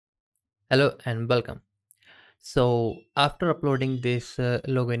Hello and welcome. So, after uploading this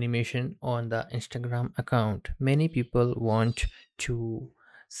logo animation on the Instagram account, many people want to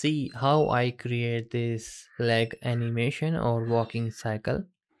see how I create this leg animation or walking cycle.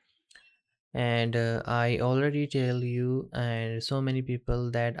 And I already tell you and so many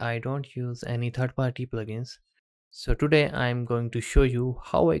people that I don't use any third-party plugins. So today I'm going to show you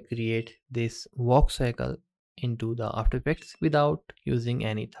how I create this walk cycle into the After Effects without using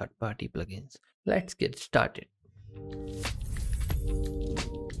any third-party plugins. Let's get started.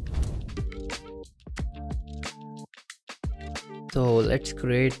 So let's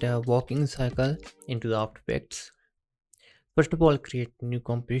create a walking cycle into the After Effects. First of all, create new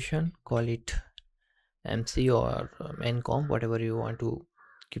composition, call it MC or NCOM, whatever you want to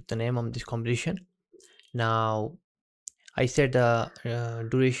keep the name of this composition. Now I set the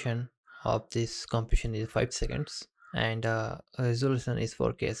duration of this composition is 5 seconds and resolution is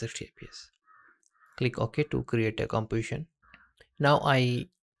 4K 60 fps. Click OK to create a composition. Now I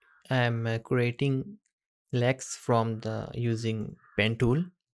am creating legs from the using pen tool.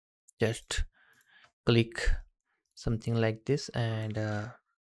 Just click something like this and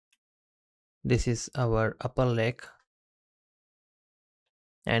this is our upper leg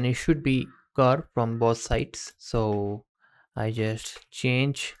and it should be curved from both sides. So I just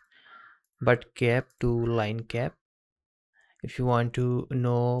change butt cap to line cap. If you want to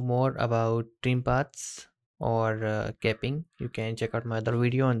know more about trim paths or capping, you can check out my other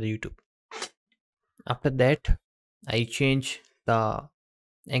video on the YouTube. After that, I change the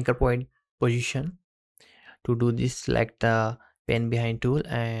anchor point position. To do this, select the pen behind tool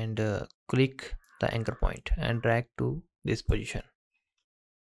and click the anchor point and drag to this position.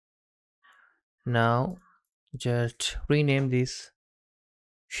 Now just rename this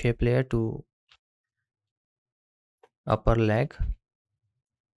shape layer to upper leg.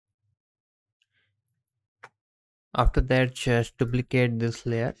 After that, just duplicate this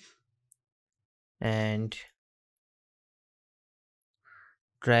layer and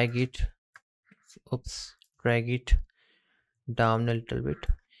drag it drag it down a little bit.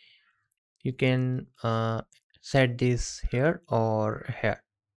 You can set this here or here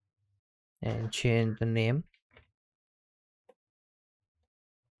and change the name.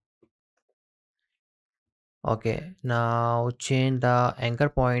 Okay, now change the anchor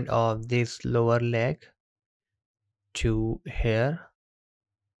point of this lower leg to here.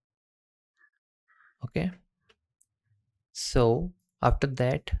 Okay, so after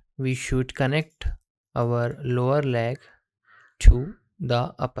that we should connect our lower leg to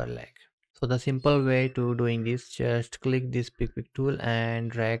the upper leg. So the simple way to doing this, just click this pick tool and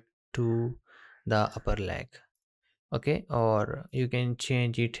drag to the upper leg. Okay, or you can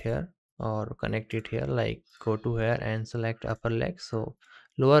change it here or connect it here, like go to here and select upper leg. So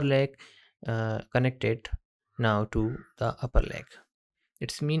lower leg connected now to the upper leg.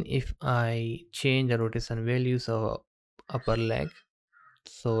 It's mean if I change the rotation values of upper leg,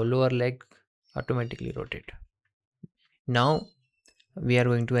 so lower leg automatically rotate. Now we are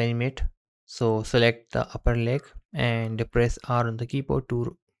going to animate. So select the upper leg and press R on the keyboard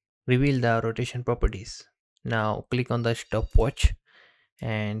to reveal the rotation properties. Now click on the stopwatch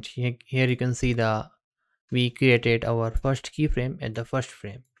and here you can see the we created our first keyframe at the first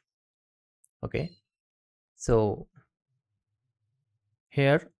frame. Okay, so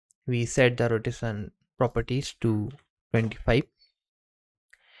here we set the rotation properties to 25.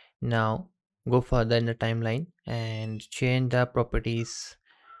 Now go further in the timeline and change the properties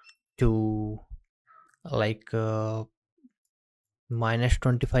to like minus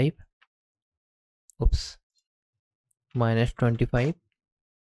 25. Oops, minus 25.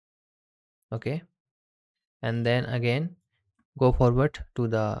 Okay, and then again go forward to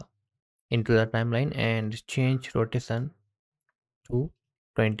the into the timeline and change rotation to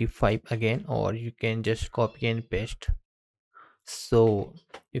 25 again, or you can just copy and paste. So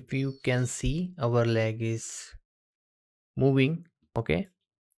if you can see our leg is moving. Okay,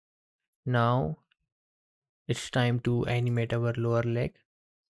 now it's time to animate our lower leg.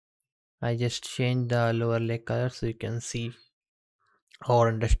 I just change the lower leg color so you can see or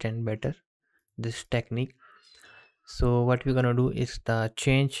understand better this technique. So what we're gonna do is the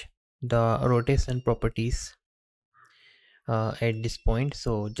change the rotation properties at this point.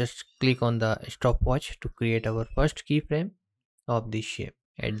 So just click on the stopwatch to create our first keyframe of this shape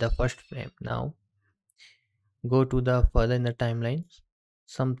at the first frame. Now go to the further in the timeline,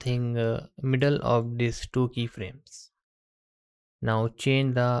 something middle of these two keyframes. Now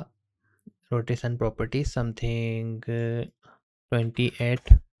change the rotation property, something 28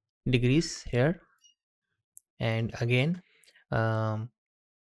 degrees here, and again um,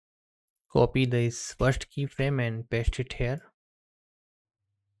 copy this first keyframe and paste it here.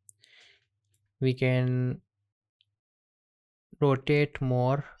 We can rotate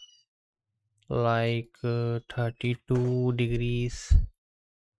more, like 32 degrees.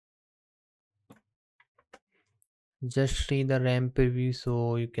 Just see the RAM preview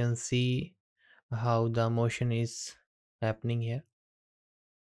so you can see how the motion is happening here.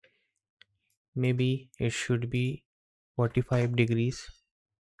 Maybe it should be 45 degrees.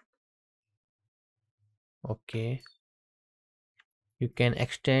 Okay, you can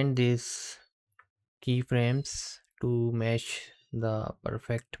extend these keyframes to match the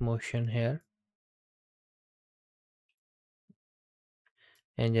perfect motion here,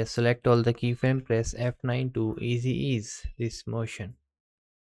 and just select all the keyframe, press F9 to easy ease this motion.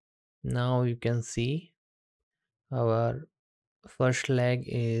 Now you can see our first leg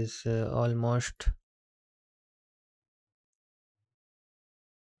is almost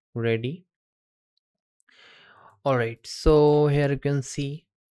ready. Alright, so here you can see,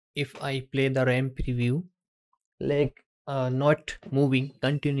 if I play the RAM preview, leg not moving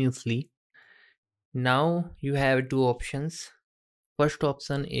continuously. Now you have two options. First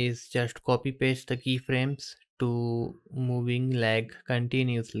option is just copy paste the keyframes to moving leg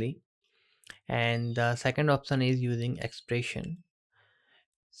continuously, and the second option is using expression.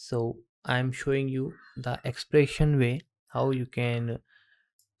 So I'm showing you the expression way, how you can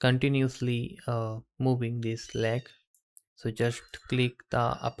continuously moving this leg. So just click the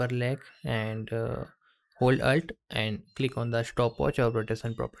upper leg and hold alt and click on the stopwatch or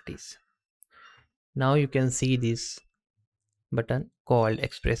rotation properties. Now you can see this button called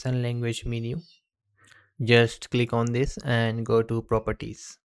expression language menu. Just click on this and go to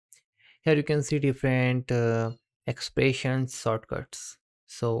properties. Here you can see different expressions shortcuts.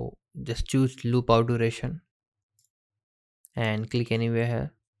 So just choose loop out duration and click anywhere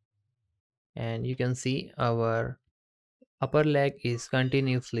here, and you can see our upper leg is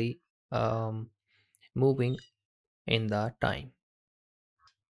continuously um, moving in the time,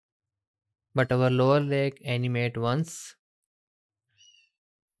 but our lower leg animate once.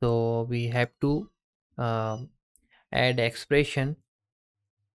 So we have to um, add expression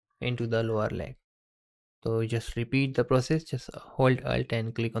into the lower leg. So just repeat the process, just hold alt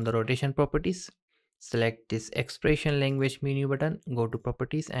and click on the rotation properties. Select this expression language menu button, go to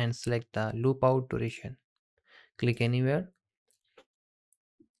properties and select the loop out duration. Click anywhere.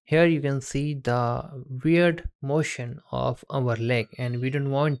 Here you can see the weird motion of our leg and we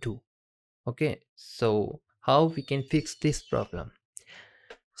don't want to. Okay, so how we can fix this problem?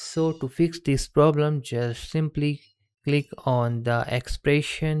 So to fix this problem, just simply click on the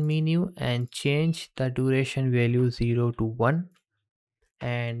expression menu and change the duration value 0 to 1,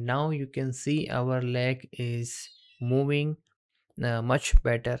 and now you can see our leg is moving much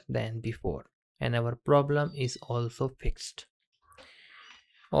better than before, and our problem is also fixed.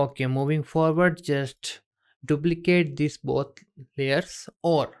 Okay, moving forward, just duplicate these both layers,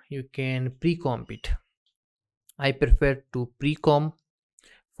 or you can pre-comp it. I prefer to pre-comp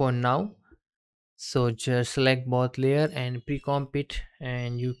for now. So just select both layer and pre-comp it,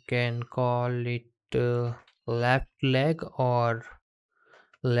 and you can call it left leg or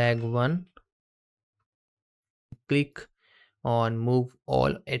leg 1. Click on move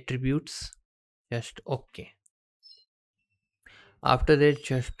all attributes, just okay. After that,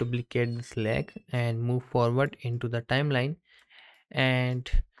 just duplicate this leg and move forward into the timeline and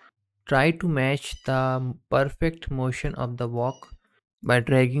try to match the perfect motion of the walk by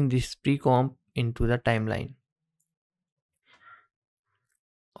dragging this pre-comp into the timeline.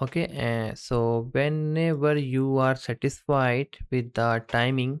 Okay, so whenever you are satisfied with the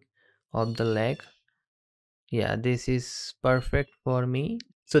timing of the leg, yeah, this is perfect for me.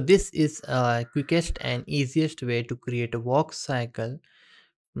 So this is quickest and easiest way to create a walk cycle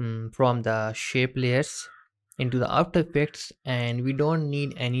from the shape layers into the After Effects, and we don't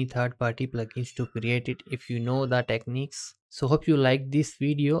need any third-party plugins to create it if you know the techniques. So hope you like this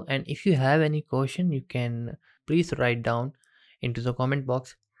video, and if you have any question, you can please write down into the comment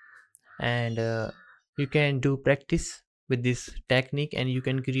box, and you can do practice with this technique and you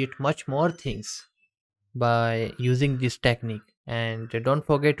can create much more things by using this technique. And don't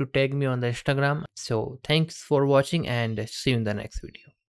forget to tag me on the Instagram. So thanks for watching and see you in the next video.